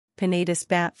Pinnatus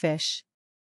batfish.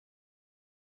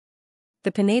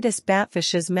 The Pinnatus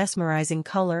batfish's mesmerizing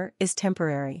color is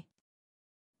temporary.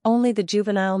 Only the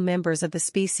juvenile members of the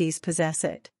species possess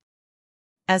it.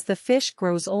 As the fish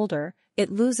grows older,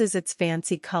 it loses its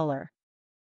fancy color.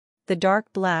 The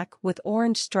dark black with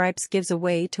orange stripes gives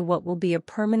way to what will be a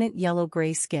permanent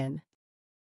yellow-gray skin.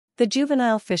 The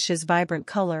juvenile fish's vibrant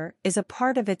color is a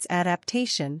part of its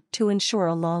adaptation to ensure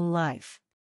a long life.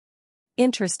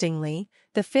 Interestingly,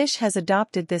 the fish has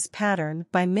adopted this pattern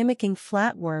by mimicking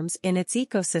flatworms in its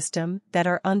ecosystem that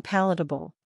are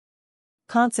unpalatable.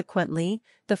 Consequently,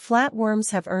 the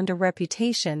flatworms have earned a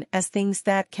reputation as things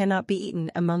that cannot be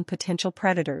eaten among potential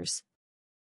predators.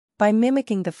 By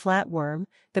mimicking the flatworm,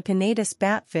 the Pinnatus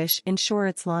batfish ensure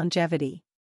its longevity.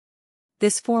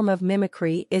 This form of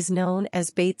mimicry is known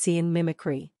as Batesian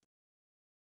mimicry.